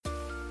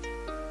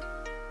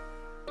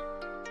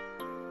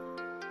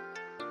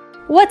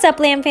What's up,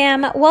 Lamb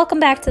Fam? Welcome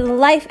back to the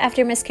Life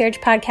After Miscarriage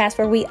podcast,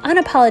 where we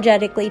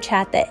unapologetically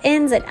chat the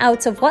ins and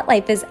outs of what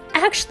life is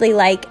actually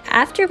like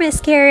after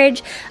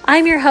miscarriage.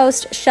 I'm your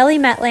host, Shelly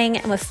Metling,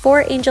 and with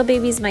 4 angel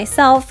babies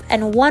myself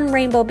and 1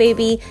 rainbow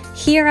baby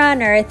here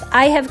on earth,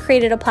 I have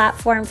created a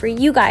platform for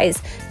you guys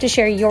to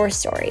share your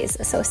stories.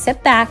 So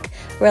sit back,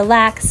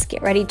 relax,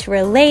 get ready to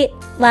relate,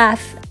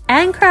 laugh,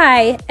 and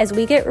cry as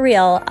we get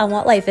real on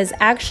what life is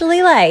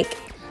actually like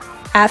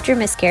after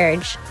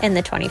miscarriage in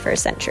the 21st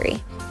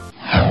century.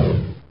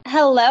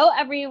 Hello,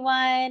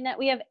 everyone.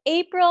 We have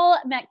April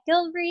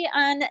McGilvery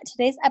on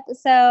today's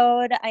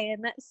episode. I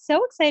am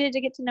so excited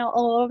to get to know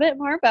a little bit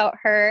more about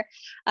her.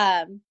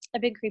 I've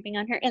been creeping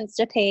on her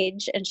Insta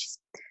page, and she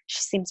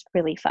seems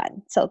really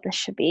fun. So this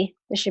should be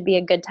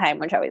a good time,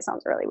 which always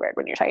sounds really weird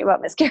when you're talking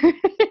about miscarriage.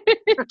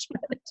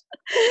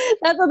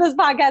 That's what this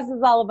podcast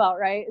is all about,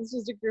 right? It's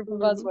just a group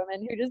of us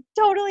women who just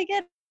totally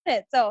get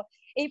it. So,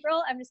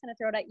 April, I'm just going to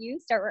throw it at you.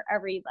 Start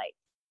wherever you'd like.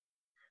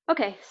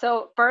 Okay,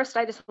 so first,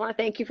 I just want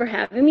to thank you for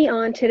having me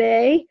on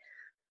today.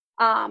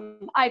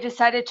 I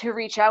decided to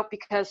reach out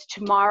because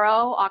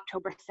tomorrow,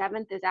 October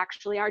 7th, is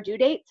actually our due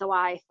date. So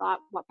I thought,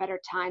 what better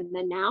time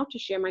than now to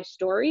share my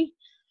story.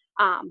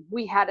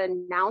 We had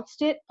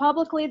announced it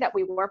publicly that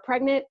we were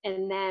pregnant,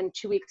 and then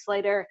 2 weeks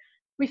later,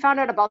 we found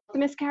out about the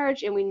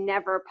miscarriage, and we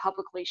never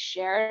publicly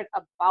shared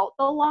about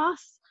the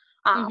loss.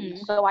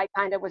 So I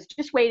kind of was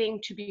just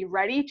waiting to be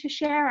ready to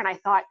share, and I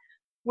thought,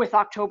 with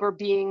October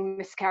being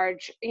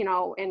miscarriage,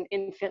 and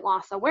infant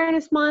loss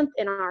awareness month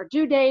and our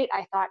due date,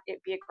 I thought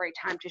it'd be a great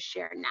time to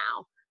share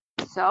now.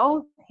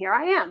 So here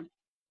I am.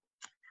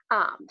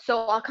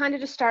 So I'll kind of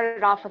just start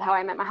it off with how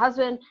I met my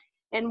husband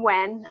and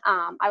when.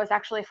 I was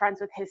actually friends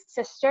with his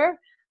sister.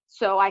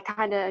 So I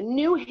kind of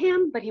knew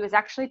him, but he was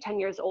actually 10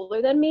 years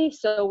older than me.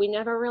 So we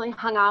never really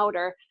hung out,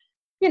 or,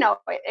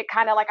 it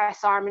kind of like I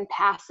saw him in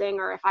passing,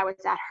 or if I was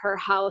at her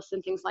house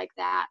and things like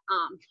that.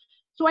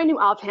 So I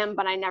knew of him,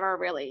 but I never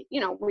really,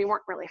 we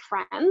weren't really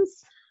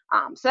friends.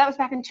 So that was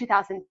back in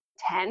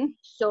 2010.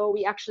 So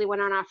we actually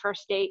went on our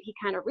first date. He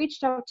kind of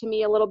reached out to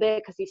me a little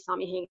bit because he saw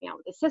me hanging out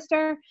with his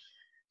sister.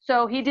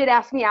 So he did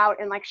ask me out,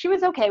 and she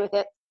was okay with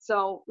it.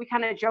 So we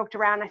kind of joked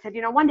around. I said,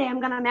 one day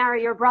I'm going to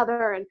marry your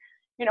brother. And,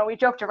 we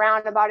joked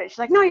around about it. She's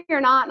like, no,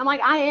 you're not. And I'm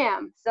like, I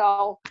am.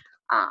 So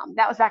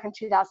that was back in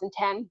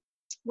 2010.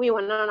 We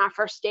went on our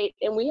first date,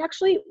 and we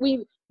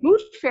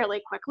moved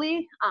fairly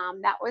quickly.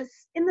 That was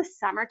in the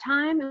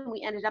summertime, and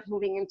we ended up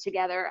moving in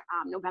together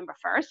November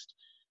 1st.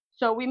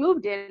 So we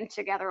moved in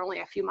together only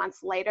a few months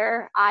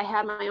later. I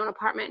had my own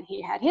apartment,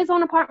 he had his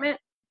own apartment,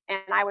 and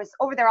I was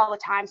over there all the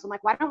time. So I'm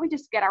like, why don't we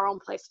just get our own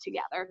place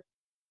together?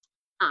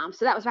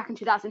 So that was back in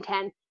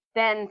 2010.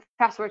 Then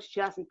fast forward to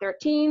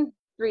 2013,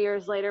 3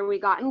 years later, we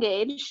got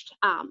engaged.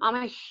 I'm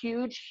a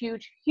huge,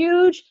 huge,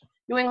 huge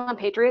New England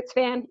Patriots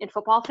fan and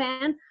football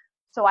fan.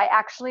 So I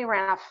actually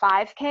ran a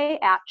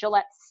 5K at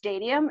Gillette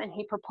Stadium, and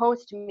he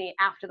proposed to me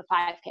after the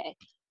 5K.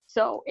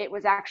 So it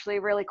was actually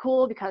really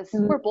cool because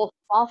we're both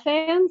football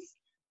fans.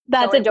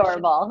 That's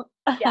adorable.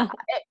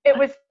 It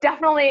was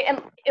definitely,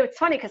 and it was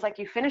funny because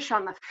you finish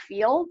on the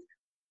field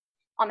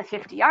on the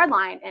 50-yard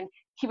line, and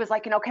he was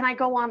like, can I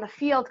go on the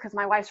field because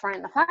my wife's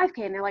running the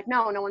 5K? And they're like,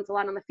 no one's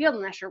allowed on the field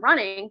unless you're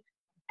running.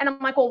 And I'm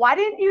like, well, why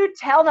didn't you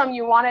tell them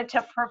you wanted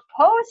to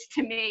propose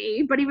to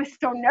me? But he was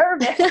so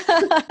nervous. So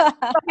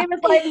he was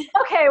like,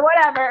 okay,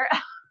 whatever.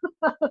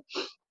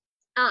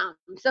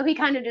 So he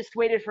kind of just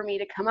waited for me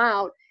to come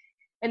out,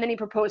 and then he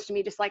proposed to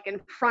me just in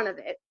front of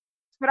it.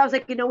 But I was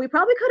like, we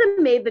probably could have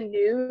made the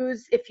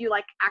news if you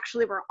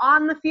actually were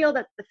on the field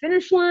at the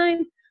finish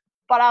line.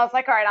 But I was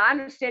like, all right, I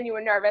understand you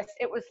were nervous.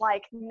 It was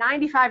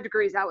 95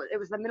 degrees out. It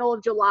was the middle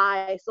of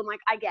July. So I'm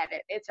like, I get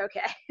it. It's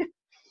okay.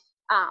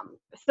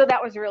 So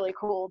that was really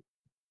cool.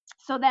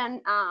 So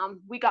then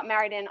we got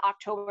married in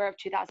October of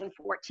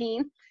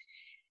 2014.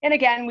 And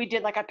again, we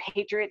did a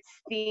Patriots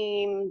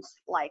themed,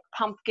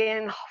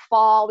 pumpkin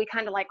fall. We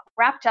kind of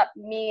wrapped up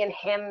me and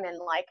him, and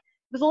it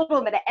was a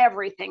little bit of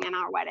everything in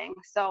our wedding.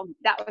 So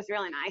that was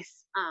really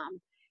nice.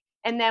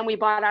 And then we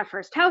bought our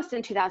first house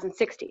in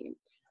 2016.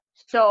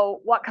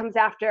 So what comes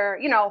after,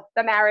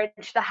 the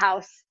marriage, the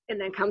house, and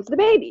then comes the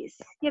babies,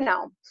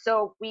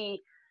 So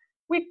we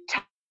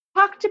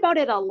talked about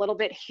it a little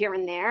bit here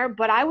and there,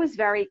 but I was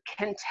very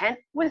content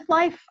with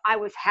life. I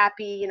was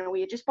happy.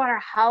 We had just bought our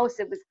house.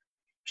 It was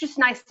just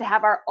nice to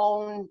have our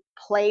own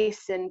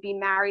place and be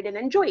married and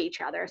enjoy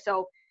each other.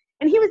 So,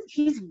 and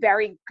he's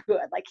very good.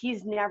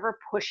 He's never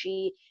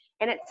pushy,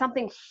 and it's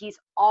something he's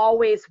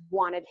always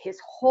wanted his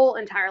whole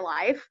entire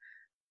life,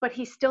 but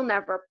he still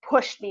never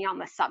pushed me on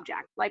the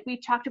subject. We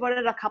talked about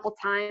it a couple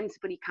times,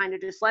 but he kind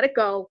of just let it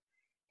go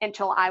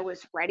until I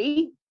was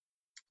ready.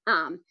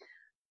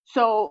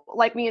 So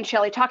me and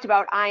Shelly talked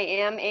about, I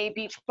am a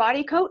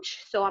Beachbody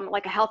coach. So I'm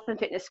a health and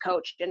fitness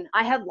coach, and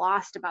I had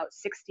lost about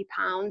 60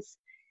 pounds,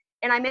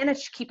 and I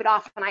managed to keep it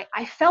off. And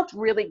I felt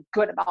really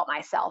good about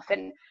myself.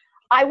 And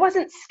I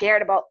wasn't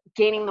scared about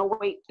gaining the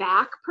weight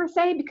back per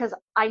se, because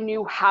I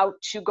knew how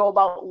to go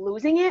about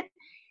losing it.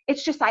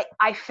 it's just,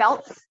 I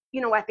felt,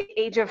 you know, at the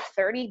age of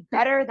 30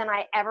 better than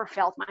I ever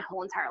felt my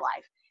whole entire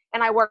life.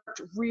 And I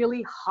worked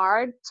really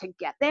hard to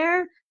get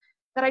there,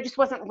 that I just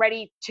wasn't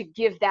ready to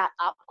give that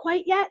up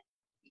quite yet.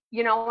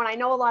 You know, and I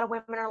know a lot of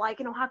women are like,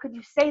 you know, how could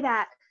you say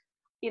that?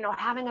 You know,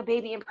 having a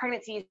baby in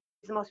pregnancy is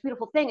the most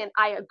beautiful thing. And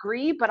I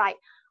agree, but I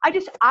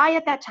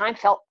at that time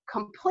felt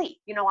complete.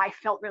 You know, I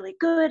felt really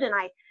good, and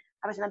I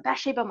was in the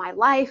best shape of my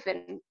life.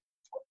 And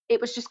it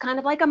was just kind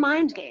of like a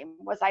mind game.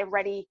 Was I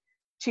ready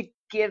to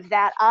give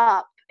that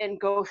up and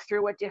go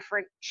through a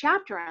different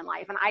chapter in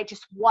life? And I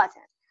just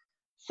wasn't.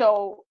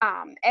 So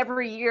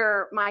every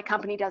year my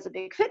company does a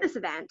big fitness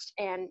event,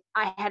 and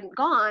I hadn't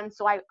gone,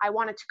 so I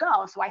wanted to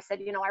go. So I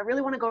said, you know, I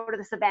really want to go to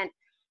this event.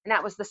 And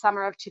that was the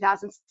summer of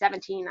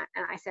 2017.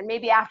 And I said,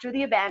 maybe after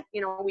the event,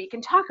 you know, we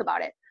can talk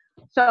about it.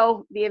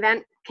 So the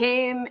event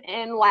came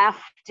and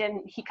left,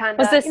 and he kind of,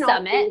 was this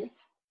Summit?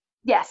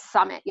 Yes,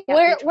 Summit.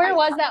 Yeah, where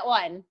was that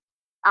one?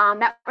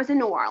 That was in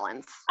New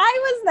Orleans. I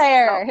was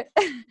there.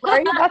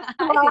 So, that's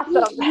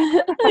awesome.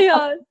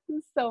 Yeah,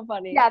 it's so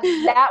funny. Yeah,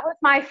 that was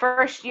my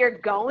first year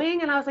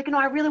going, and I was like, you know,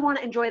 I really want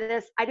to enjoy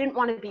this. I didn't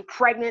want to be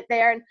pregnant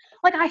there, and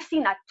like I've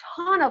seen a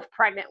ton of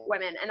pregnant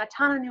women and a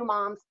ton of new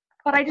moms,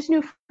 but I just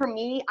knew for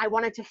me, I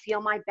wanted to feel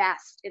my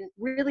best and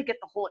really get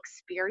the whole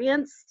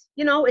experience.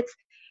 You know, it's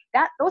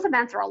that those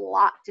events are a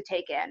lot to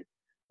take in.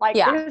 Like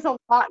there's a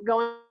lot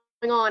going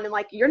on, and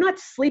like you're not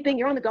sleeping,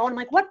 you're on the go, and I'm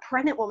like, what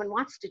pregnant woman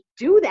wants to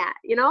do that,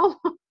 you know?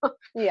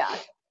 Yeah.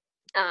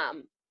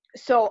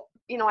 So,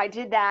 you know, I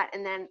did that,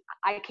 and then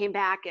I came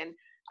back, and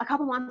a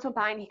couple months went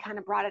by, and he kind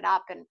of brought it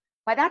up, and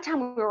by that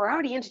time we were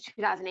already into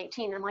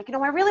 2018, and I'm like, you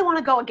know, I really want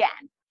to go again.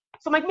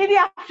 So I'm like, maybe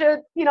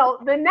after, you know,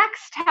 the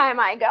next time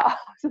I go.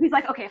 So he's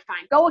like, okay,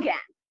 fine, go again.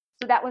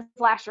 So that was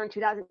last year in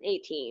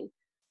 2018.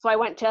 So I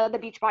went to the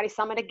Beachbody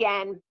Summit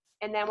again,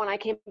 and then when I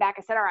came back,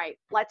 I said, all right,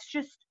 let's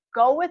just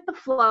go with the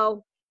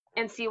flow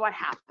and see what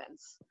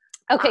happens.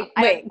 Okay,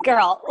 wait,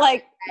 girl,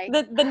 like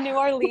the New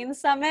Orleans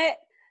Summit,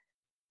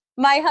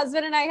 my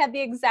husband and I had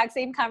the exact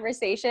same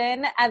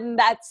conversation, and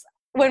that's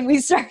when we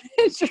started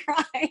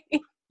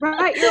trying.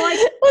 Right, you're like,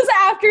 it was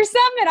after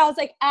Summit. I was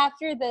like,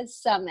 after this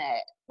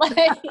Summit. Like,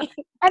 and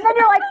then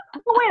you're like,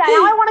 oh, wait,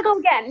 now I want to go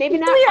again. Maybe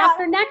not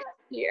after next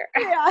year.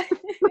 Yeah.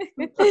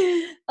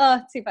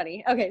 Oh, too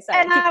funny. Okay,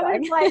 sorry. And I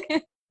was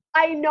like,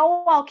 I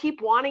know I'll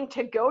keep wanting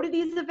to go to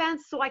these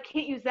events, so I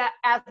can't use that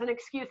as an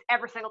excuse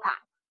every single time.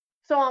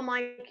 So I'm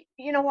like,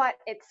 you know what?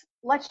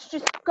 Let's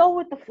just go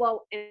with the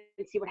flow and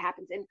see what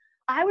happens. And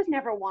I was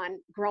never one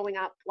growing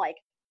up like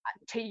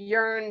to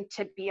yearn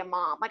to be a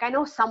mom. Like I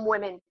know some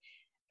women,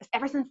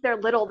 ever since they're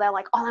little, they're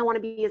like, all I want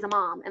to be is a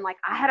mom. And like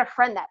I had a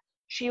friend that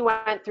she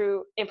went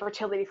through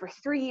infertility for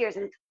 3 years,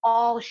 and it's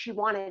all she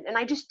wanted. And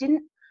I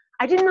didn't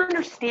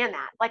understand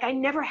that. Like I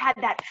never had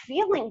that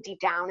feeling deep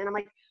down. And I'm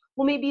like,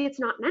 well, maybe it's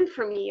not meant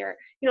for me, or,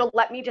 you know,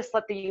 let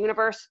the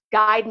universe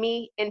guide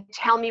me and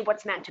tell me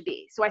what's meant to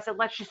be. So I said,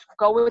 let's just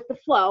go with the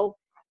flow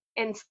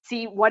and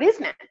see what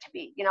is meant to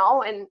be, you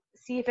know, and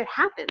see if it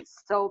happens.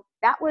 So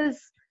that was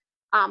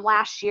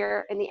last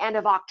year in the end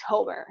of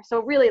October.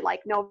 So really like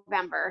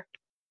November.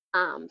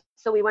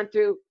 So we went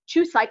through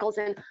 2 cycles,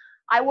 and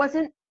I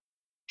wasn't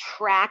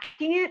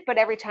tracking it, but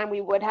every time we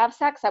would have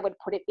sex, I would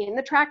put it in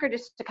the tracker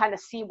just to kind of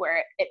see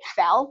where it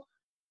fell,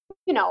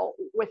 you know,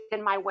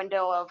 within my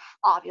window of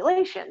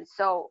ovulation.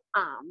 So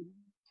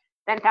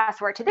then fast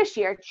forward to this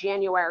year,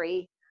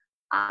 January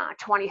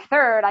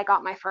 23rd, I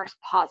got my first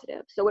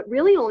positive. So it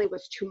really only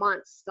was 2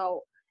 months.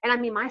 So, and I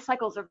mean, my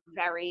cycles are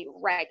very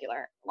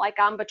regular. Like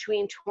I'm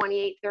between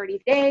 28, 30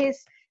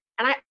 days.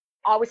 And I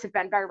always have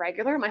been very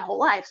regular my whole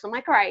life. So I'm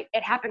like, all right,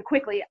 it happened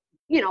quickly.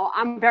 You know,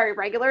 I'm very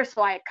regular.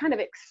 So I kind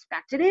of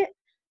expected it.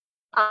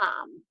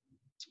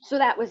 So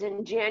that was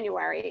in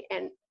January.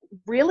 And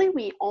really,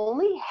 we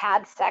only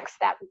had sex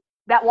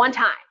that one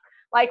time.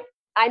 Like,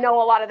 I know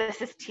a lot of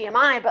this is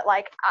TMI, but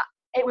like,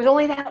 it was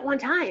only that one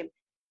time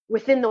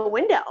within the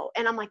window.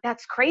 And I'm like,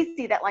 that's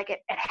crazy that like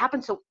it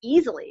happened so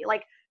easily.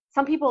 Like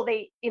some people,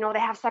 they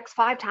have sex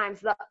 5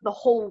 times the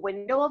whole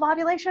window of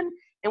ovulation,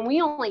 and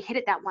we only hit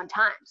it that one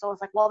time. So I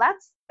was like, well,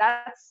 that's,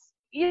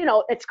 you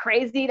know, it's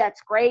crazy.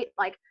 That's great.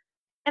 Like,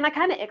 and I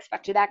kind of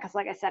expected that, because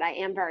like I said, I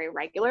am very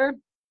regular.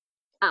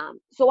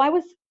 So I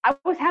was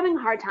having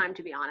a hard time,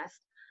 to be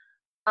honest.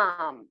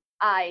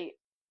 I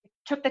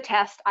took the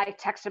test. I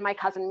texted my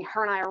cousin.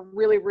 Her and I are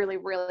really, really,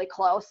 really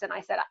close. And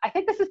I said, I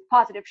think this is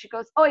positive. She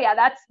goes, oh yeah,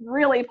 that's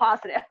really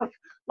positive.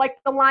 Like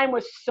the line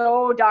was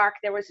so dark,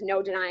 there was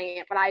no denying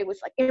it. But I was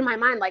like, in my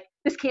mind, like,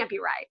 this can't be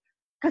right,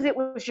 because it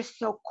was just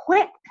so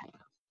quick.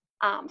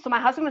 So my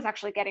husband was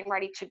actually getting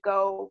ready to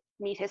go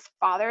meet his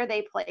father.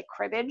 They play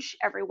cribbage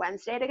every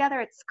Wednesday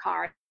together. It's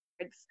cards.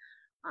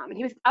 And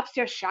he was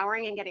upstairs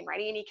showering and getting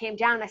ready. And he came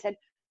down, and I said,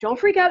 don't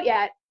freak out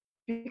yet,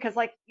 because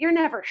like, you're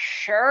never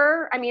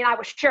sure. I mean, I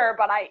was sure,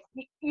 but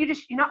you're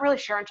not really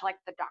sure until like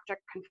the doctor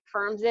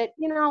confirms it,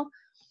 you know?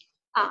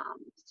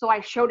 So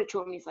I showed it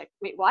to him. He's like,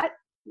 wait,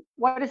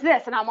 what is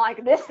this? And I'm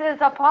like, this is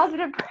a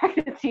positive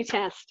pregnancy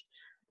test.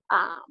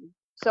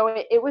 So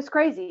it was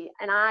crazy.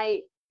 And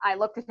I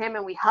looked at him,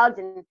 and we hugged,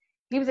 and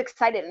he was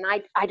excited, and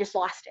I just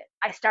lost it.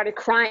 I started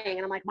crying,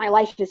 and I'm like, my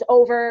life is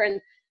over.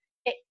 And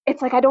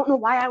it's like, I don't know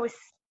why I was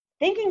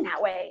thinking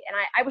that way. And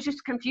I was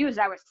just confused.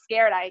 I was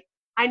scared.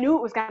 I knew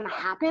it was going to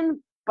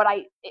happen, but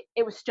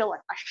it was still a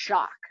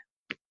shock.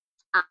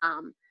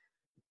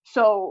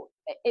 So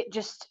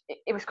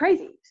it was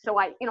crazy. So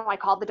I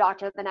called the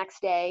doctor the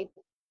next day,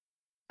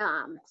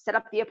 set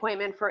up the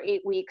appointment for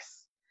 8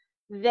 weeks.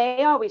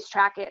 They always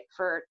track it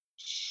for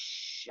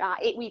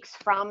 8 weeks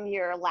from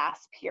your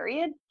last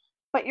period,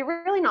 but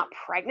you're really not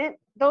pregnant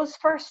those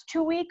first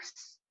 2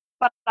 weeks.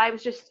 But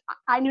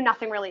I knew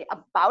nothing really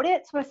about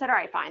it. So I said, all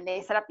right, fine.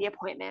 They set up the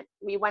appointment.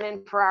 We went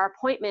in for our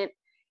appointment,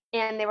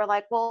 and they were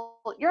like,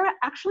 well, you're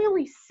actually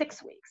only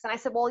 6 weeks. And I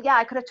said, well, yeah,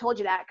 I could have told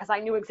you that because I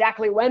knew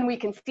exactly when we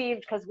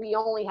conceived, because we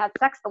only had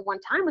sex the one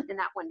time within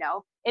that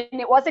window. And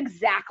it was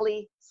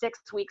exactly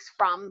 6 weeks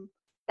from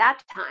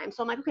that time.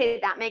 So I'm like, okay,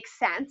 that makes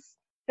sense.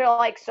 They're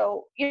like,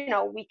 so,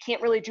 we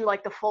can't really do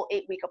like the full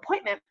 8-week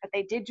appointment, but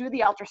they did do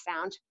the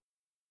ultrasound.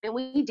 And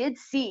we did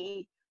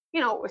see,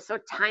 it was so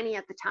tiny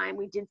at the time,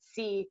 we did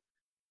see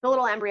the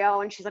little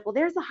embryo. And she's like, well,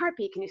 there's the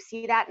heartbeat. Can you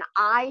see that? And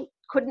I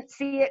couldn't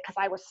see it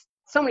because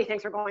so many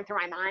things were going through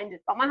my mind.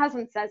 But my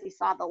husband says he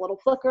saw the little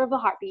flicker of the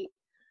heartbeat.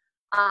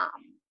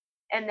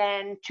 And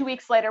then 2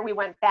 weeks later, we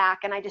went back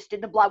and I just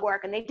did the blood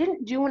work, and they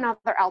didn't do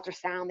another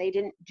ultrasound. They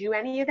didn't do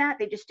any of that.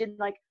 They just did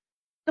like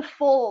the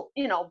full,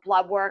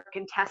 blood work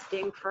and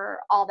testing for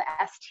all the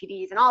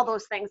STDs and all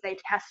those things they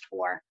test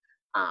for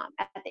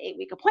at the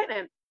 8-week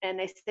appointment. And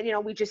they said,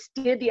 we just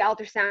did the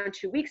ultrasound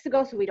 2 weeks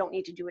ago, so we don't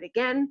need to do it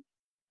again.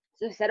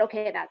 So they said,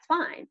 okay, that's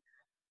fine.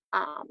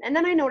 And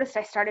then I noticed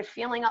I started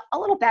feeling a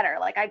little better.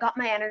 Like I got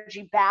my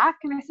energy back,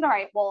 and I said, all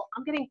right, well,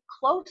 I'm getting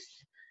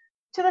close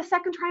to the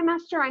second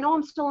trimester. I know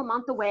I'm still a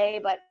month away,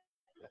 but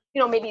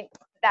maybe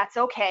that's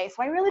okay.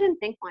 So I really didn't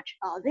think much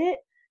of it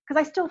because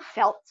I still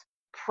felt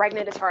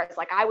pregnant, as far as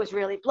like I was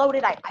really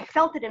bloated. I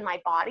felt it in my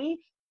body,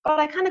 but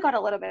I kind of got a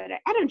little bit of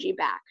energy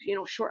back,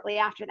 shortly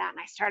after that. And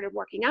I started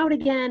working out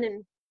again,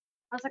 and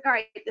I was like, all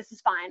right, this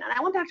is fine. And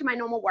I went back to my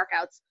normal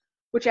workouts,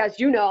 which, as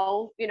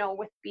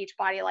with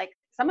Beachbody, like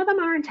some of them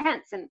are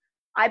intense, and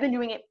I've been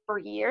doing it for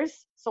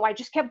years. So I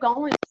just kept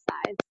going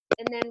besides.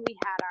 And then we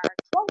had our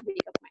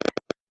 12-week appointment.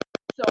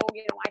 So,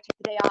 I took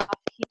the day off,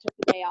 he took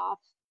the day off.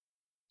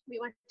 We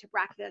went to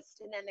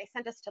breakfast, and then they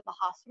sent us to the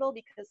hospital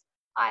because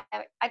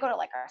I go to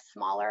like a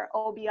smaller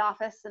OB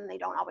office, and they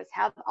don't always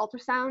have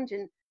ultrasound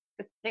and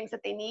the things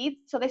that they need.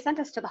 So they sent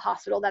us to the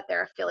hospital that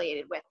they're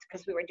affiliated with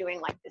because we were doing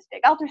like this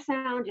big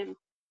ultrasound and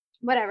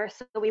whatever.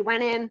 So we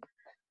went in,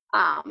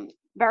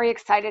 very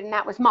excited, and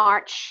that was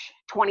March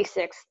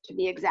 26th to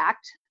be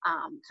exact.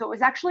 So it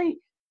was actually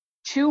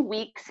 2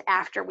 weeks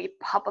after we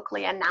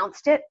publicly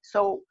announced it.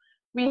 So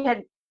we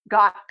had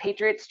got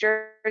Patriots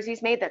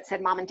jerseys made that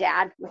said mom and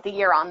dad with the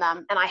year on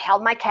them. And I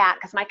held my cat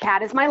because my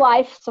cat is my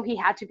life. So he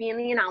had to be in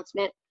the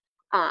announcement.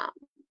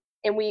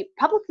 And we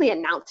publicly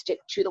announced it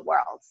to the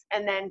world.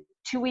 And then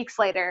 2 weeks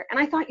later, and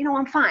I thought,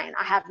 I'm fine.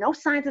 I have no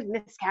signs of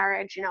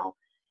miscarriage,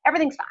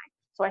 everything's fine.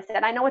 So I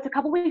said, I know it's a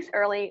couple weeks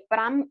early, but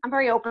I'm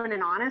very open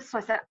and honest. So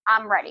I said,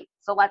 I'm ready.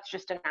 So let's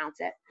just announce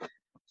it.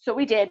 So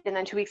we did. And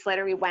then 2 weeks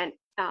later we went,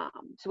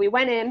 so we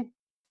went in,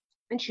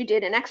 and she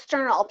did an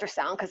external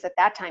ultrasound because at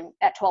that time,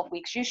 at 12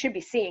 weeks, you should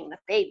be seeing the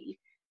baby.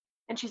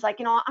 And she's like,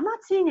 I'm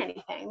not seeing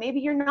anything. Maybe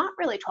you're not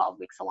really 12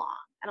 weeks along.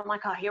 And I'm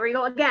like, oh, here we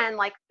go again.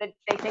 Like they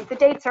think the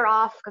dates are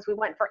off because we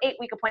went for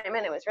 8-week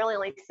appointment. It was really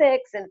only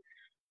 6. And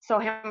so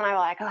him and I were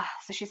like, oh.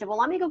 So she said, well,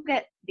 let me go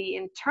get the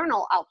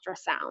internal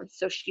ultrasound.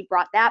 So she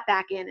brought that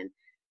back in, and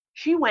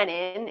she went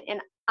in,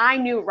 and I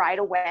knew right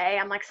away.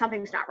 I'm like,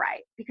 something's not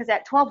right, because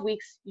at 12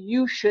 weeks,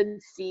 you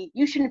shouldn't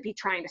be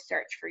trying to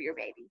search for your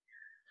baby.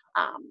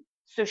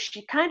 So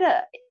she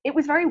it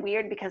was very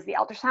weird because the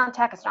ultrasound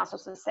tech is not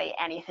supposed to say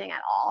anything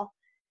at all.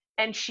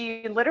 And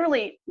she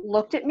literally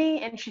looked at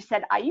me and she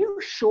said, are you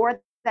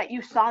sure that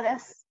you saw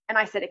this? And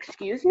I said,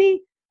 excuse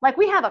me? Like,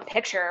 we have a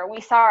picture. We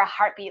saw a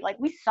heartbeat. Like,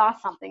 we saw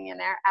something in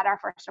there at our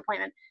first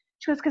appointment.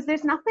 She goes, because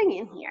there's nothing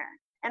in here.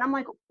 And I'm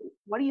like,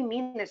 what do you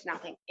mean there's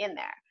nothing in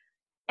there?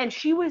 And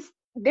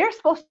they're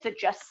supposed to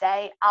just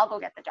say, I'll go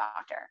get the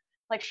doctor.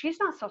 Like, she's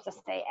not supposed to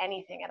say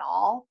anything at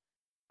all.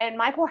 And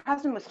my poor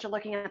husband was still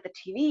looking at the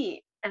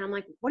TV. And I'm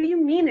like, what do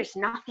you mean there's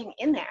nothing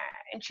in there?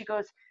 And she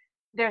goes,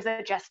 there's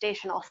a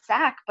gestational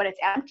sac, but it's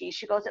empty.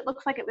 She goes, it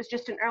looks like it was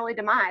just an early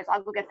demise.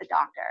 I'll go get the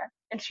doctor.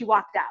 And she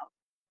walked out.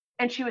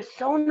 And she was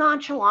so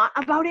nonchalant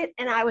about it.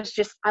 And I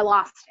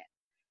lost it.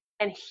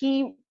 And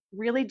he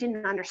really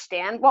didn't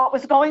understand what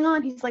was going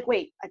on. He's like,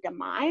 wait, a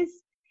demise?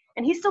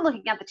 And he's still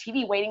looking at the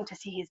TV waiting to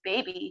see his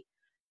baby.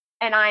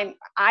 And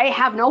I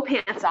have no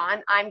pants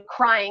on. I'm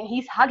crying.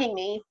 He's hugging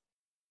me.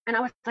 And I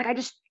was like,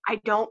 I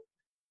don't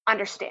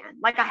understand.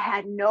 Like, I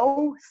had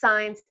no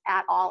signs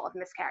at all of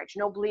miscarriage,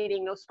 no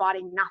bleeding, no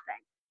spotting,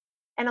 nothing.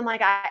 And I'm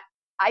like,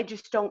 I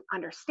just don't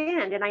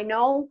understand. And I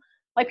know,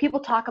 like, people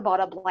talk about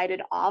a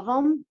blighted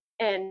ovum,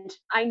 and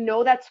I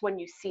know that's when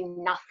you see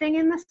nothing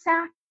in the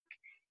sac.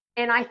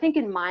 And I think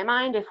in my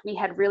mind, if we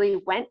had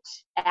really went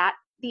at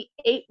the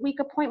 8-week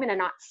appointment and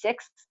not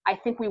 6, I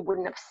think we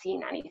wouldn't have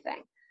seen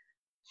anything.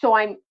 So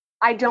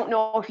I don't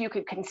know if you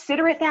could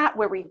consider it that,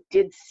 where we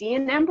did see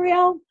an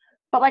embryo.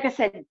 But like I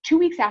said, 2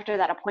 weeks after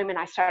that appointment,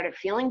 I started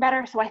feeling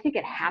better. So I think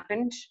it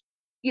happened,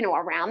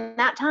 around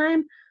that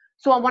time.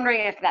 So I'm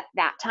wondering if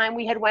that time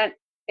we had went,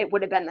 it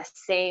would have been the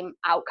same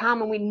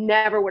outcome and we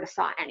never would have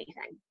saw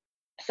anything.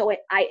 So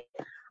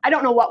I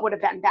don't know what would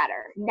have been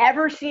better,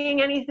 never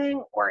seeing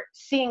anything or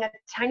seeing a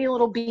tiny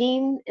little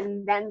bean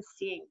and then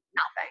seeing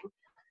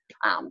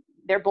nothing.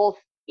 They're both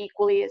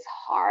equally as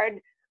hard.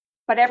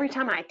 But every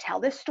time I tell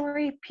this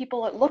story,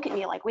 people look at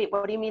me like, wait,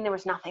 what do you mean there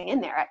was nothing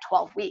in there at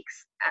 12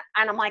 weeks?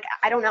 And I'm like,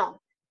 I don't know.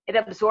 It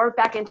absorbed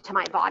back into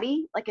my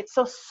body. Like, it's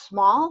so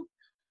small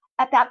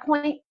at that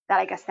point that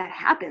I guess that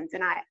happens.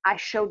 And I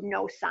showed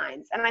no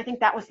signs. And I think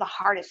that was the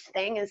hardest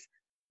thing, is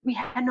we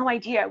had no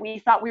idea. We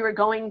thought we were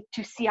going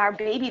to see our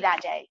baby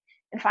that day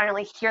and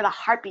finally hear the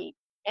heartbeat,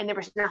 and there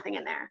was nothing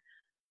in there.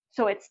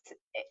 So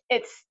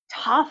it's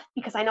tough,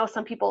 because I know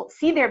some people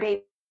see their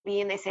baby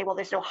and they say, well,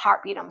 there's no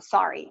heartbeat, I'm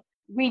sorry.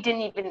 We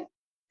didn't even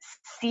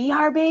see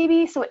our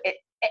baby. So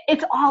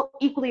it's all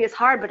equally as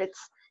hard, but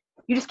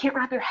you just can't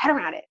wrap your head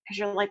around it, because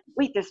you're like,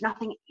 wait, there's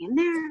nothing in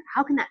there?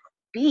 How can that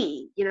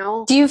be,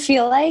 Do you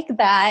feel like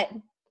that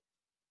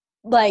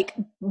like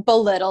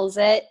belittles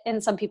it in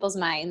some people's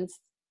minds?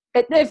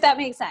 If that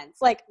makes sense.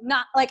 Like,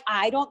 not like,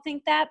 I don't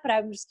think that, but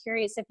I'm just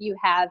curious if you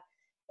have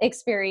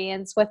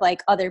experience with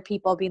like other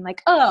people being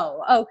like,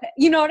 oh, okay.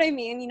 You know what I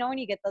mean? When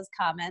you get those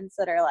comments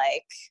that are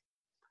like,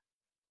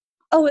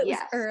 oh, it was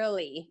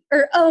early,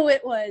 or, oh,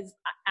 it was,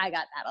 I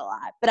got that a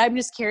lot, but I'm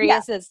just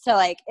curious as to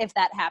like, if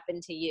that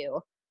happened to you.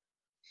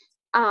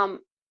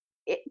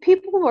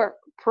 People were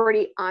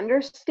pretty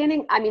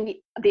understanding. I mean,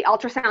 the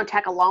ultrasound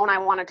tech alone, I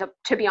wanted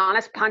to be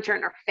honest, punch her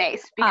in her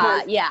face,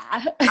 because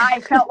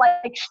I felt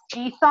like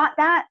she thought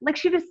that, like,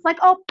 she was like,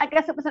 oh, I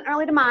guess it was an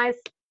early demise,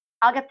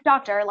 I'll get the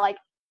doctor. Like,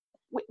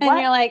 and what?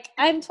 You're like,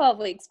 I'm 12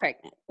 weeks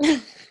pregnant.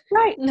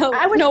 Right.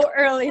 No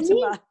early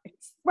demise.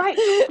 Right.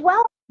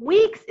 12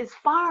 weeks is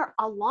far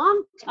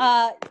along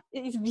to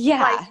me.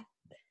 Yeah.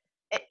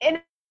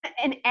 Like,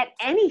 and at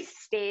any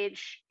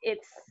stage,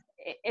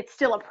 it's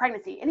still a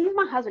pregnancy. And even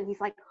my husband,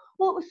 he's like,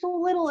 well, it was so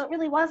little, it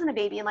really wasn't a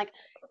baby. And like,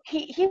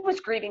 he was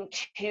grieving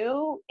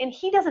too, and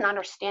he doesn't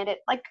understand it.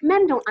 Like,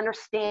 men don't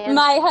understand.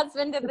 My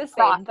husband did the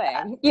same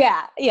thing.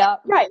 Yeah.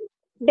 Right.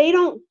 They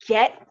don't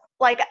get,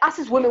 like, us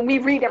as women, we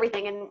read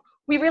everything and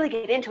we really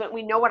get into it.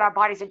 We know what our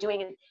bodies are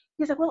doing. And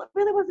he's like, well, it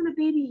really wasn't a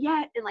baby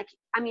yet. And like,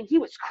 I mean, he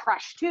was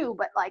crushed too,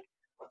 but like,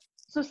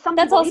 so some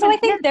that's people, also, I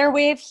think, their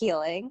way of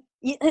healing.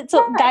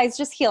 So right. Guys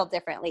just heal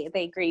differently.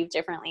 They grieve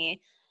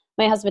differently.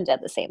 My husband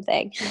did the same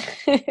thing.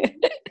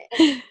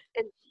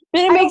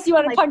 And it makes you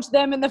want to punch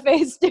them in the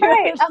face too.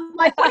 Right. I'm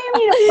like, what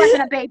do you mean it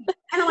wasn't a baby?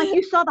 And I'm like,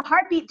 you saw the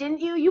heartbeat, didn't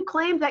you? You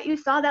claimed that you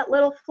saw that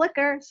little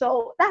flicker.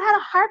 So that had a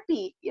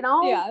heartbeat,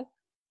 Yeah.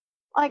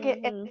 Like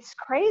it's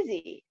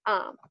crazy.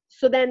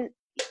 So then,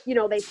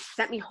 they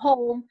sent me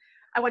home.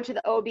 I went to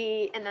the OB,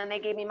 and then they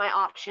gave me my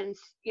options.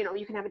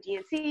 You can have a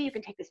DNC, you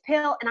can take this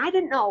pill. And I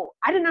didn't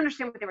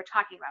understand what they were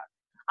talking about.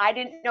 I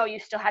didn't know you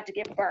still had to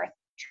give birth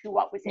to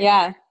what was in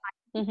there.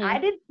 I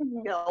didn't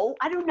know.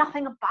 I knew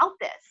nothing about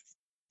this.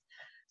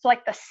 So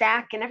like the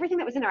sac and everything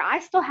that was in there, I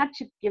still had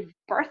to give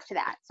birth to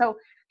that. So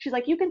she's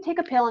like, you can take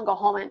a pill and go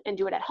home and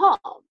do it at home.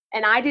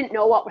 And I didn't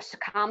know what was to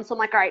come. So I'm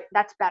like, all right,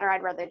 that's better.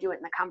 I'd rather do it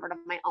in the comfort of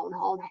my own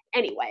home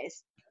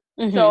anyways.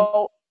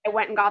 So I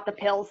went and got the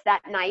pills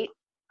that night.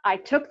 I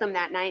took them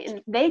that night,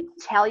 and they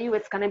tell you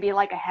it's going to be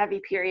like a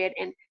heavy period,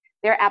 and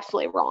they're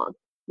absolutely wrong.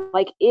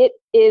 Like, it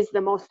is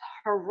the most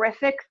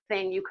horrific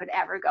thing you could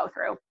ever go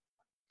through.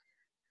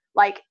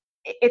 Like,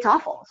 it's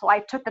awful. So I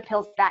took the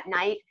pills that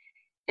night,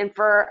 and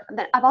for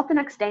about the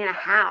next day and a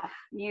half,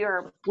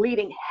 you're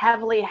bleeding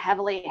heavily,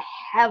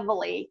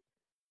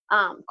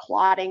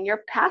 clotting.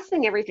 You're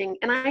passing everything.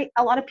 And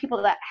a lot of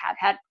people that have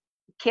had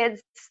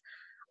kids,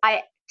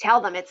 I tell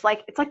them it's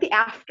like the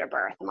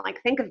afterbirth. I'm like,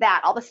 think of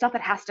that, all the stuff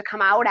that has to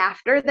come out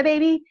after the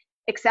baby,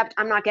 except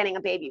I'm not getting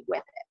a baby with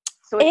it.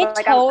 So it's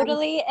like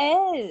totally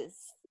is.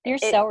 You're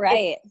so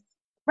right.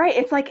 Right.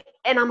 It's like,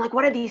 and I'm like,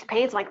 what are these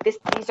pains? Like,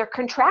 these are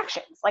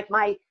contractions. Like,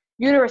 my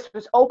uterus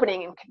was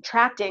opening and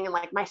contracting, and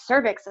like my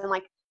cervix, and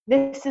like,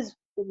 this is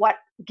what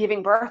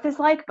giving birth is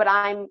like, but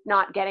I'm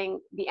not getting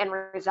the end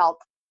result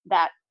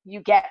that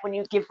you get when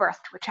you give birth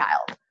to a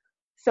child.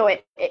 So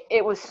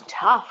it was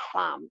tough.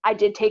 I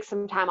did take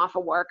some time off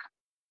of work.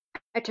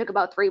 I took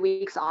about 3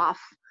 weeks off.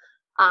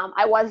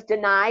 I was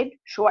denied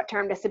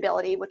short-term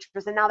disability, which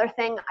was another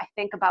thing I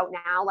think about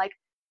now. Like,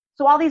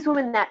 so all these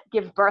women that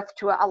give birth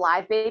to a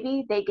live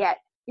baby, they get,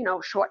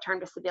 short-term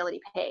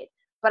disability paid.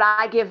 But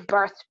I give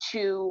birth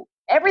to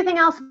everything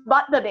else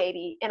but the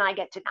baby, and I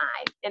get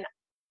denied. And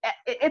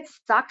it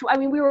sucked. I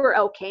mean, we were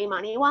okay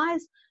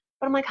money-wise,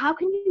 but I'm like, how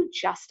can you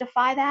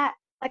justify that?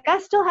 Like, I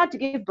still had to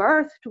give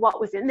birth to what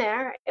was in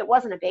there. It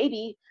wasn't a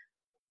baby.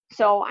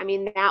 So, I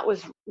mean, that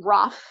was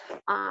rough.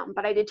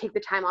 But I did take the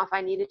time off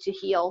I needed to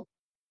heal.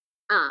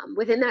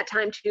 Within that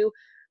time too,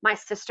 my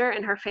sister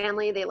and her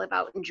family, they live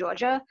out in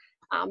Georgia.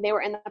 They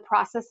were in the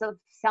process of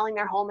selling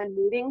their home and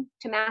moving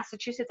to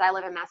Massachusetts. I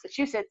live in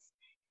Massachusetts.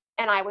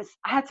 And I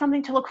had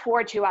something to look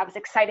forward to. I was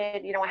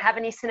excited. I have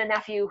a niece and a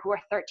nephew who are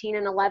 13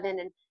 and 11,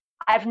 and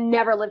I've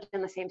never lived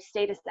in the same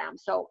state as them.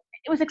 So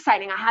it was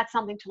exciting. I had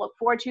something to look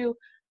forward to.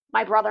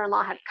 My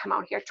brother-in-law had come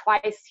out here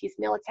twice. He's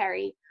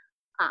military,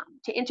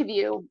 to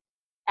interview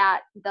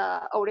at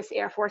the Otis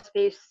Air Force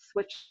Base,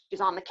 which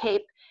is on the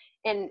Cape.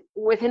 And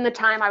within the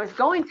time I was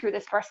going through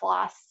this first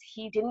loss,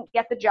 he didn't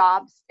get the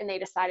jobs and they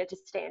decided to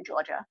stay in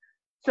Georgia.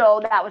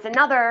 So that was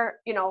another,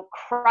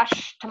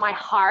 crush to my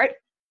heart.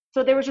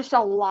 So there was just a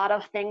lot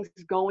of things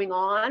going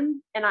on,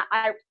 and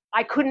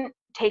I couldn't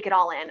take it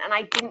all in, and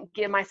I didn't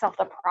give myself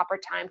the proper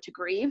time to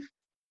grieve.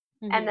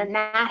 Mm-hmm. And then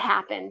that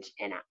happened,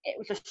 and it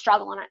was a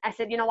struggle. And I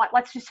said, you know what,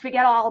 let's just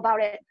forget all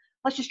about it.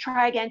 Let's just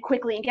try again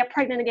quickly and get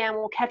pregnant again.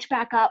 We'll catch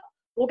back up.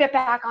 We'll get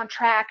back on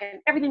track,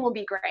 and everything will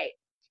be great.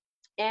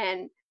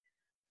 And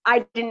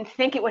I didn't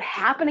think it would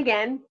happen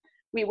again.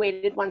 We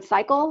waited one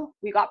cycle.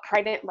 We got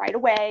pregnant right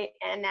away,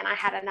 and then I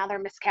had another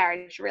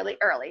miscarriage really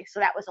early. So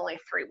that was only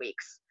 3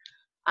 weeks.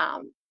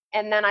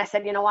 And then I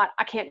said, you know what,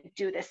 I can't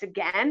do this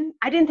again.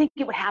 I didn't think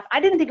it would happen. I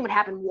didn't think it would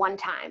happen one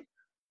time,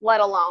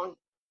 let alone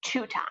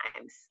 2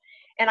 times.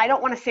 And I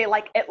don't want to say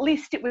at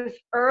least it was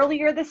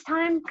earlier this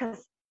time,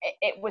 because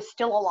it was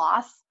still a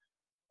loss.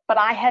 But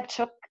I had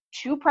took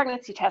 2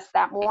 pregnancy tests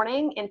that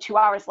morning, and 2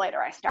 hours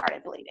later I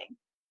started bleeding.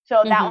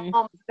 So that one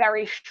was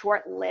very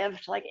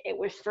short-lived. It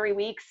was 3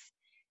 weeks.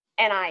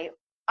 And I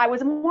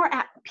was more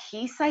at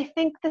peace, I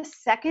think, the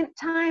second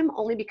time,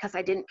 only because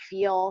I didn't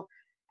feel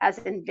as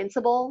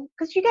invincible.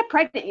 Because you get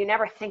pregnant, you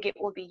never think it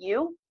will be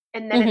you,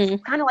 and then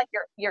it's kind of like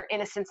your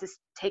innocence is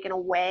taken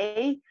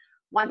away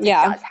once it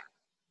does happen.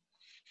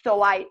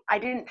 So I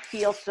didn't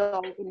feel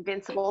so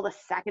invincible the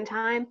second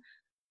time,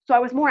 so I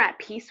was more at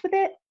peace with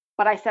it.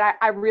 But I said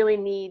I really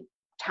need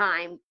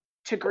time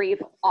to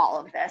grieve all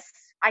of this.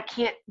 I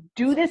can't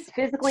do this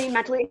physically,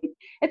 mentally.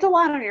 It's a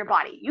lot on your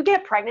body. You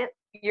get pregnant,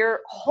 your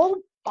whole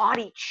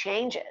body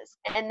changes,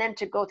 and then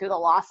to go through the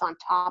loss on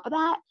top of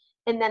that,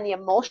 and then the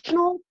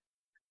emotional,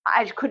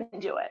 I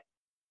couldn't do it.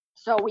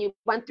 So we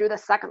went through the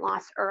second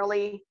loss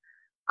early.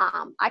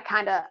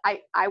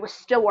 I was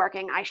still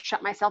working. I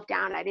shut myself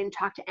down. I didn't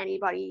talk to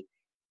anybody.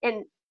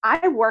 And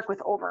I work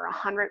with over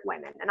 100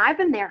 women, and I've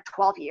been there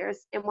 12 years.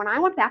 And when I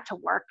went back to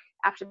work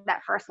after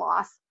that first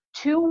loss,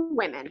 2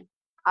 women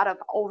out of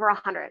over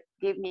 100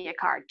 gave me a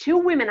card. 2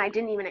 women I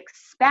didn't even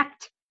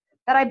expect,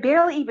 that I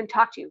barely even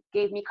talked to,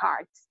 gave me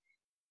cards.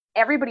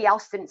 Everybody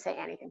else didn't say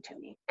anything to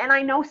me. And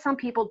I know some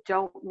people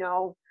don't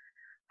know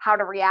how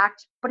to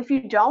react, but if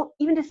you don't,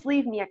 even just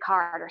leave me a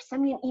card or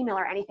send me an email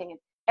or anything. And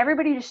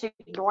everybody just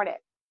ignored it.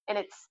 And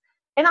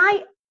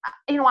I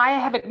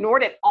have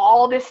ignored it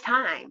all this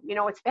time.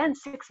 It's been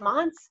 6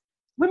 months.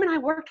 Women I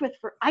worked with,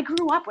 I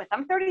grew up with.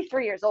 I'm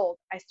 33 years old.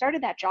 I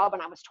started that job when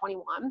I was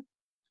 21.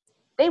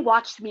 They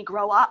watched me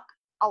grow up,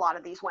 a lot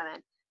of these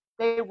women.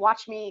 They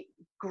watched me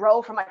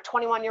grow from a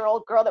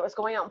 21-year-old girl that was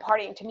going out and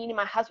partying to meeting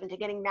my husband, to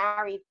getting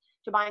married,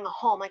 to buying a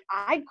home.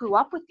 I grew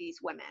up with these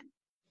women,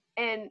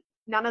 and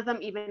none of them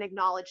even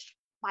acknowledged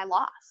my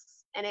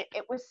loss. And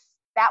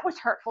that was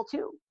hurtful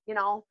too,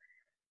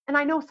 And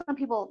I know some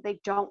people, they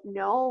don't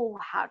know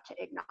how to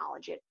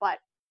acknowledge it, but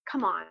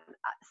come on,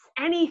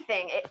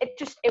 anything.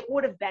 It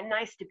would have been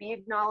nice to be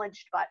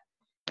acknowledged, but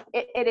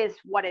it is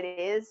what it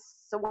is.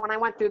 So when I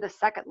went through the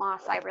second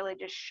loss, I really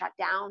just shut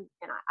down,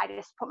 and I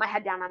just put my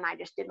head down and I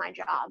just did my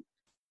job.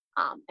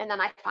 And then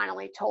I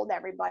finally told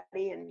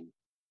everybody, and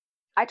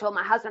I told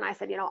my husband, I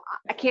said,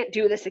 I can't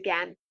do this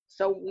again.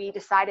 So we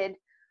decided,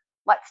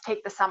 let's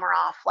take the summer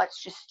off.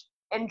 Let's just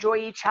enjoy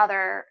each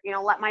other,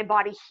 let my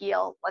body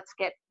heal. Let's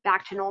get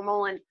back to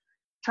normal and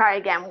try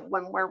again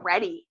when we're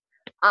ready.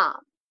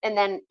 And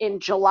then in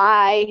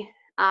July,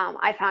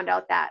 I found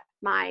out that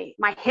my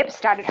hip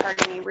started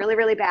hurting me really,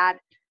 really bad.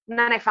 And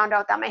then I found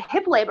out that my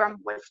hip labrum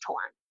was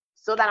torn.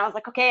 So then I was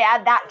like, okay,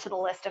 add that to the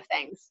list of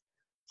things.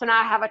 So now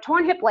I have a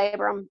torn hip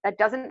labrum that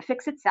doesn't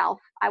fix itself.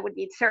 I would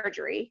need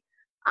surgery.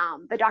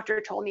 The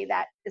doctor told me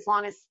that as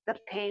long as the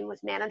pain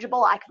was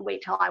manageable, I could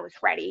wait till I was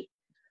ready.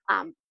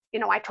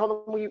 I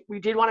told him we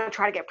did want to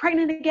try to get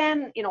pregnant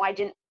again. I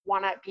didn't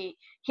want to be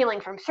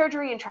healing from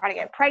surgery and try to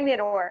get pregnant,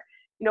 or,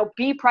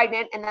 be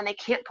pregnant and then they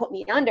can't put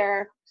me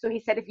under. So he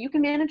said, if you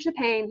can manage the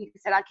pain, he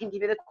said, I can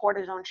give you the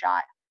cortisone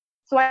shot.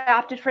 So I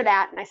opted for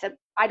that. And I said,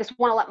 I just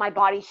want to let my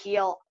body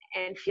heal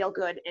and feel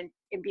good and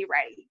be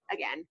ready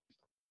again.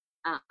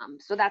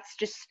 So that's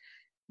just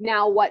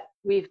now what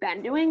we've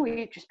been doing.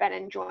 We've just been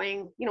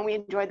enjoying, we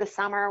enjoyed the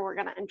summer. We're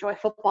going to enjoy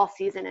football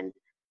season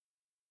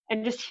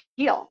and just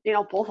heal,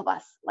 both of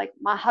us. Like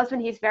my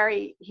husband, he's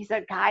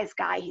a guy's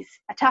guy. He's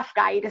a tough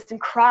guy. He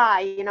doesn't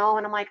cry, and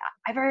I'm like,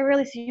 I very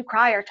rarely see you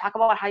cry or talk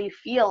about how you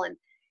feel. And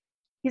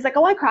he's like,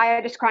 oh, I cry.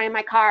 I just cry in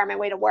my car on my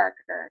way to work,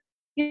 or,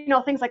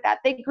 things like that.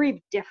 They grieve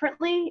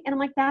differently. And I'm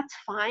like, that's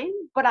fine.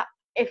 But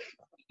if,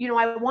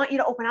 I want you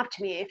to open up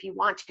to me if you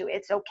want to.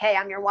 It's okay.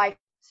 I'm your wife.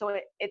 So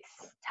it's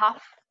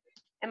tough.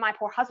 And my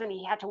poor husband,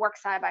 he had to work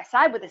side by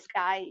side with this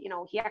guy. You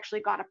know, he actually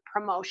got a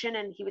promotion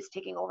and he was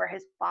taking over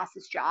his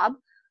boss's job.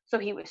 So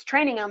he was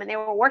training him and they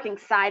were working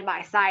side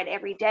by side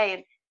every day.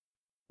 And,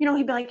 you know,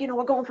 he'd be like, you know,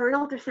 we're going for an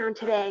ultrasound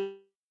today.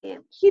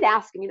 And he'd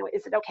ask him, you know,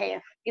 is it okay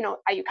if, you know,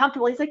 are you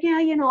comfortable? He's like, yeah,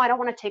 you know, I don't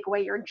want to take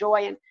away your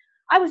joy. And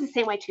I was the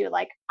same way too.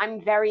 Like,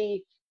 I'm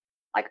very,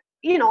 like,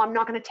 you know, I'm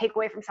not going to take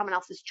away from someone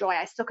else's joy.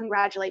 I still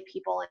congratulate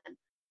people and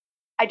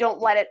I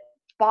don't let it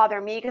bother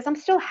me because I'm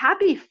still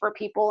happy for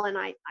people. And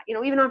I, you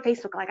know, even on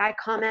Facebook, like I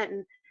comment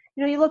and,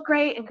 you know, you look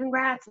great and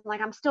congrats. And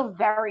like, I'm still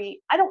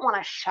I don't want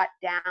to shut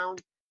down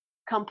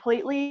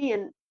completely.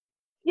 And,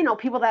 you know,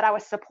 people that I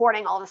was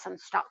supporting all of a sudden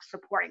stopped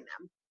supporting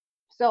them.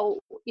 So,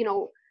 you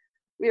know,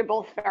 we were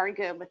both very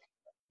good with,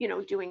 you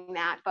know, doing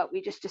that, but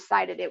we just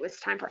decided it was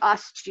time for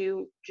us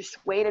to just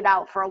wait it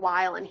out for a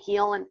while and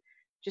heal and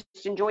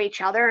just enjoy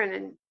each other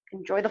and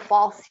enjoy the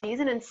fall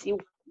season and see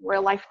where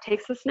life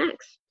takes us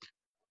next.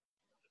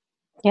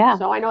 Yeah.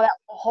 So I know that's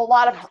a whole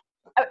lot of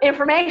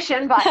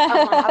information, but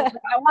I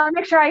want to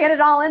make sure I get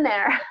it all in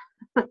there.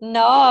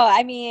 No,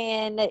 I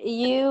mean,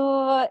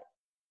 you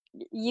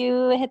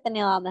hit the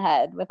nail on the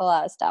head with a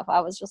lot of stuff.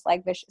 I was just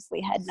like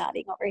viciously head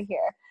nodding over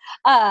here.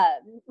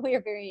 We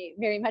are very,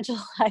 very much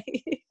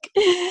alike.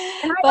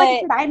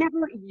 And I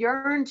never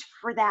yearned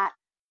for that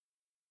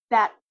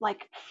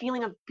like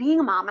feeling of being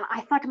a mom. And I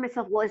thought to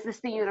myself, well, is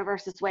this the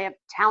universe's way of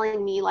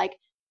telling me like,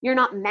 you're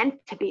not meant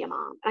to be a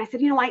mom? And I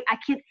said, you know, I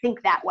can't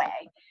think that way.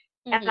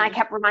 Mm-hmm. And I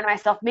kept reminding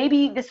myself,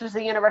 maybe this was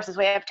the universe's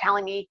way of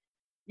telling me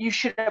you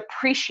should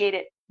appreciate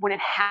it when it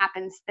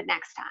happens the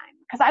next time.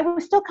 Because I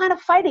was still kind of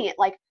fighting it.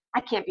 Like,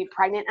 I can't be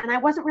pregnant. And I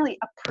wasn't really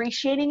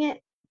appreciating it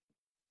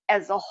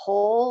as a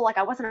whole. Like,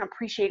 I wasn't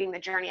appreciating the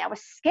journey. I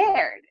was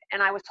scared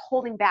and I was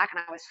holding back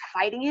and I was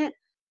fighting it.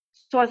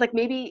 So I was like,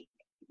 maybe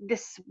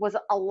this was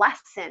a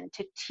lesson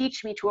to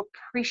teach me to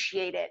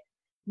appreciate it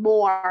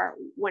more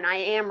when I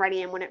am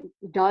ready and when it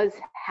does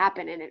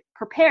happen, and it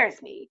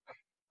prepares me.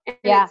 And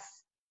yeah.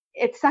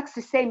 It sucks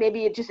to say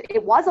maybe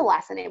it was a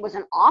lesson. It was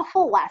an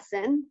awful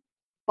lesson,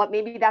 but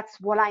maybe that's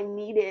what I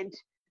needed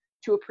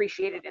to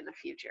appreciate it in the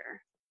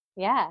future.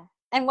 Yeah.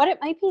 And what it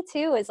might be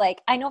too is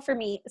like, I know for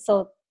me,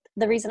 so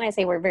the reason I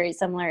say we're very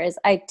similar is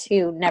I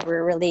too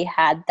never really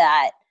had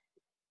that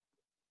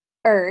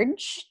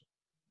urge.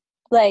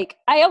 Like,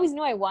 I always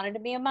knew I wanted to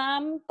be a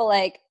mom, but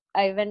like,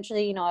 I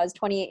eventually, you know, I was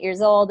 28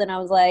 years old and I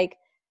was like,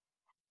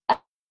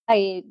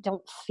 I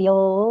don't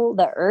feel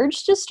the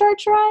urge to start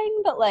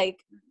trying, but like,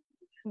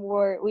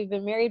 we've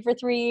been married for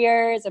 3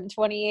 years. I'm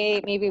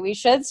 28. Maybe we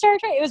should start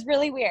trying. It was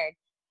really weird.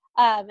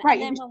 Right.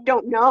 You just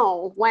don't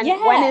know when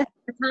is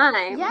the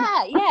time.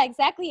 Yeah,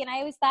 exactly. And I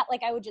always thought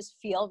like I would just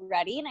feel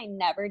ready, and I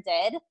never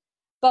did.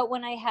 But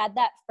when I had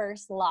that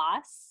first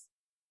loss,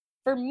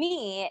 for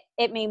me,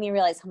 it made me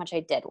realize how much I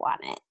did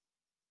want it.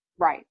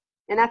 Right.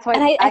 And that's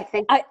why I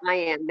think I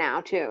am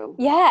now too.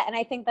 Yeah. And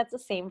I think that's the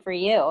same for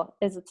you,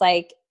 is it's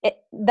like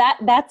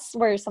that's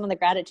where some of the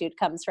gratitude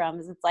comes from,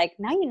 is it's like,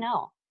 now you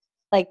know,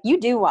 like you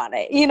do want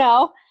it, you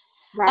know?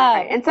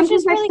 Right. And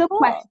sometimes I still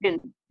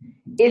question,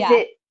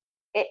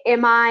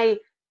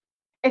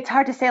 it's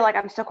hard to say, like,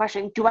 I'm still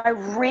questioning, do I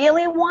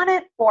really want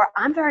it? Or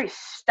I'm very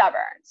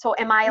stubborn. So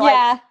am I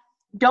like,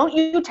 don't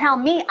you tell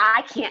me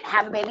I can't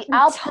have a baby.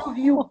 I'll prove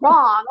you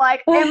wrong.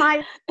 Like, am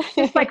I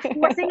just like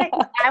forcing it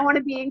because I want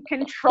to be in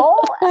control?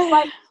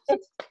 Like,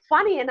 it's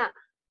funny. And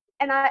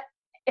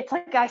it's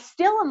like, I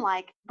still am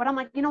like, but I'm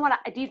like, you know what?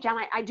 Deep down,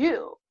 I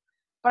do.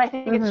 But I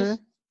think it's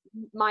just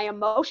my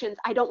emotions.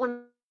 I don't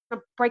want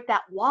to break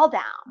that wall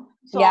down.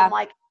 So I'm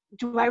like,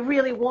 do I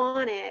really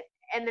want it?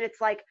 And then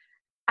it's like,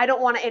 I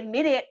don't want to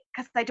admit it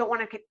because I don't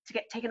want it to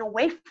get taken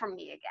away from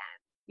me again.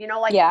 You know,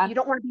 like you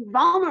don't want to be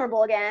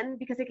vulnerable again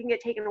because it can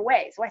get taken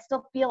away. So I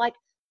still feel like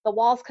the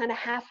wall's kind of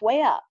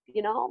halfway up,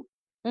 you know?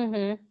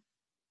 Mm-hmm.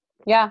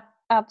 Yeah,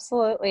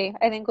 absolutely.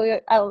 I think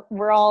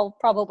we're all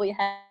probably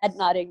head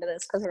nodding to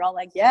this because we're all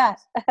like, yeah.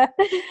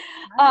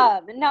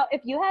 Now,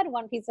 if you had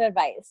one piece of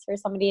advice for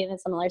somebody in a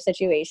similar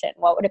situation,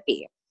 what would it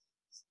be?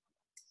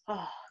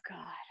 Oh,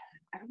 God.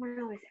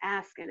 Everyone always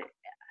asking it.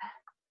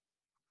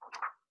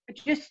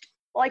 Just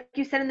like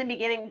you said in the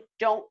beginning,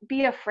 don't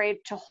be afraid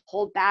to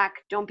hold back.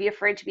 Don't be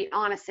afraid to be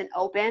honest and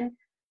open.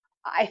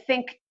 I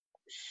think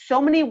so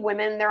many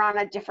women, they're on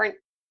a different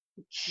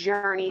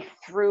journey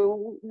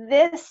through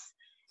this,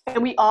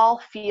 and we all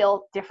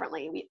feel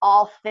differently. We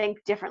all think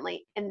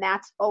differently, and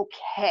that's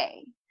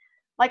okay.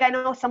 Like, I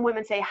know some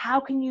women say, how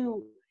can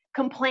you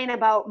complain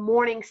about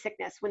morning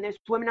sickness when there's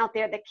women out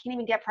there that can't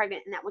even get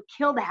pregnant and that would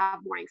kill to have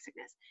morning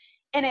sickness?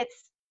 And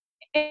it's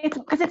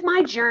because it's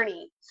my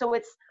journey. So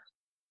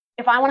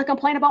if I want to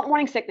complain about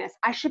morning sickness,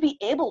 I should be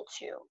able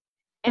to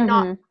and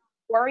not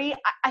worry.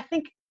 I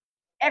think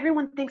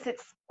everyone thinks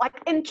it's like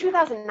in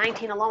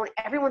 2019 alone,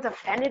 everyone's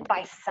offended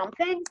by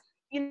something.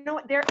 You know,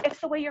 it's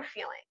the way you're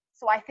feeling.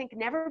 So I think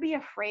never be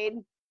afraid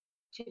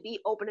to be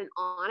open and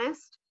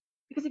honest,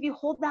 because if you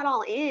hold that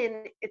all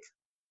in, it's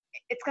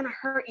going to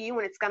hurt you,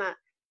 and it's going to,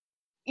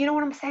 you know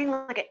what I'm saying?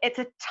 Like, it's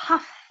a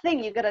tough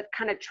thing. You got to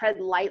kind of tread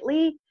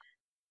lightly.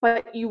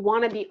 but you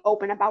want to be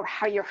open about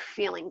how you're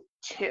feeling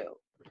too.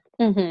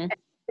 Mm-hmm.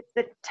 It's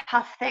the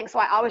tough thing. So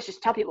I always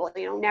just tell people,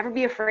 never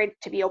be afraid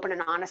to be open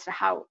and honest to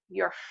how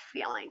you're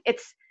feeling.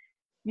 It's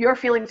your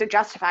feelings are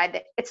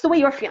justified. It's the way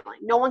you're feeling.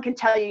 No one can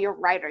tell you you're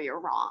right or you're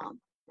wrong.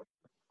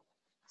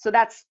 So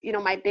that's,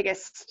 my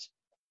biggest,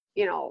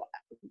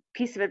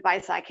 piece of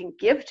advice I can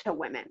give to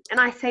women. And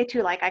I say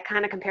too, like, I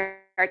kind of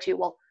compare to,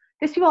 well,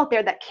 there's people out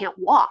there that can't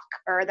walk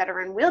or that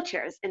are in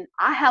wheelchairs, and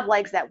I have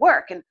legs that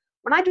work. And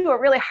when I do a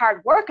really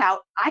hard workout,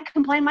 I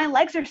complain my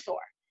legs are sore.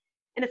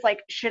 And it's like,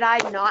 should I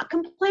not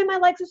complain my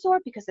legs are sore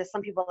because there's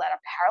some people that are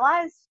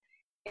paralyzed?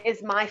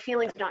 Is my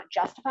feelings not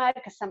justified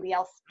because somebody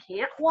else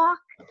can't walk?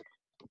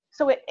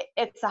 So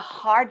it's a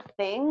hard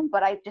thing,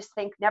 but I just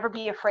think never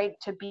be afraid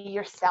to be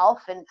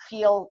yourself and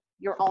feel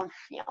your own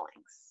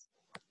feelings.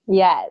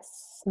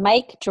 Yes.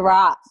 Mic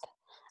drop.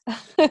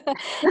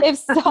 If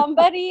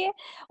somebody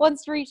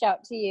wants to reach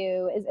out to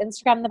you, is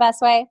Instagram the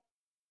best way?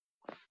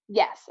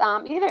 Yes.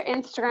 Either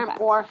Instagram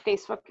or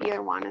Facebook,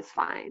 either one is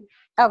fine.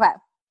 Okay.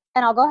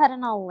 And I'll go ahead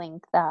and I'll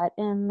link that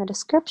in the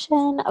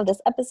description of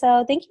this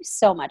episode. Thank you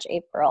so much,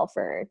 April,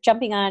 for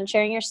jumping on,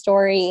 sharing your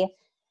story,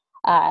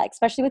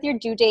 especially with your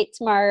due date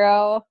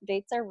tomorrow.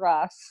 Dates are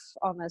rough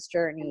on this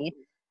journey.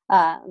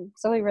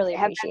 So we really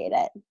appreciate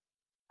it.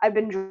 I've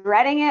been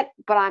dreading it,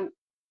 but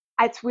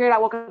it's weird. I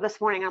woke up this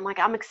morning. I'm like,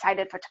 I'm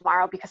excited for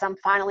tomorrow because I'm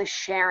finally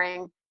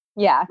sharing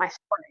my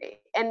story.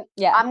 And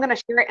I'm going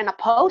to share it in a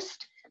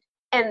post.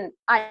 And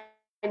I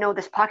know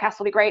this podcast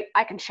will be great.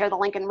 I can share the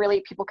link and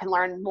really people can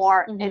learn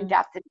more in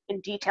depth and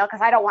in detail,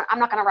 because I'm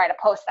not going to write a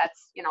post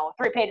that's,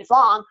 3 pages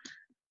long,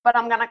 but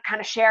I'm going to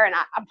kind of share, and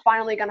I'm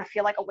finally going to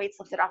feel like a weight's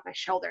lifted off my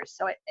shoulders.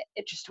 So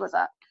it just was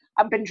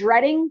I've been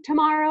dreading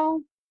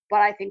tomorrow, but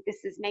I think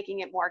this is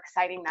making it more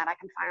exciting that I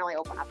can finally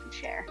open up and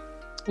share.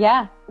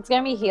 Yeah, it's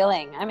going to be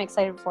healing. I'm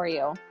excited for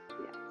you.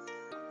 Yes.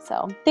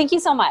 So thank you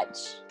so much.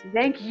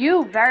 Thank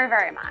you very,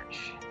 very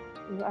much.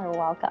 You are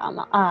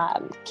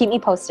welcome. Keep me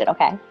posted,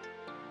 okay?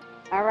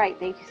 All right.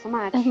 Thank you so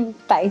much.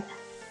 Bye.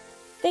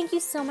 Thank you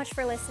so much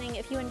for listening.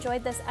 If you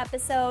enjoyed this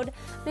episode,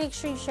 make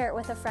sure you share it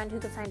with a friend who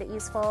could find it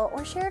useful,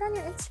 or share it on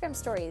your Instagram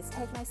stories.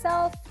 Tag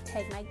myself,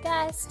 tag my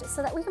guest,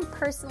 so that we can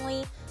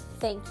personally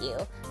thank you.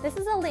 This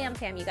is a Lamb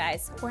Fam, you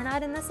guys. We're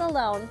not in this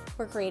alone.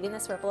 We're creating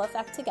this ripple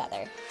effect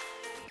together.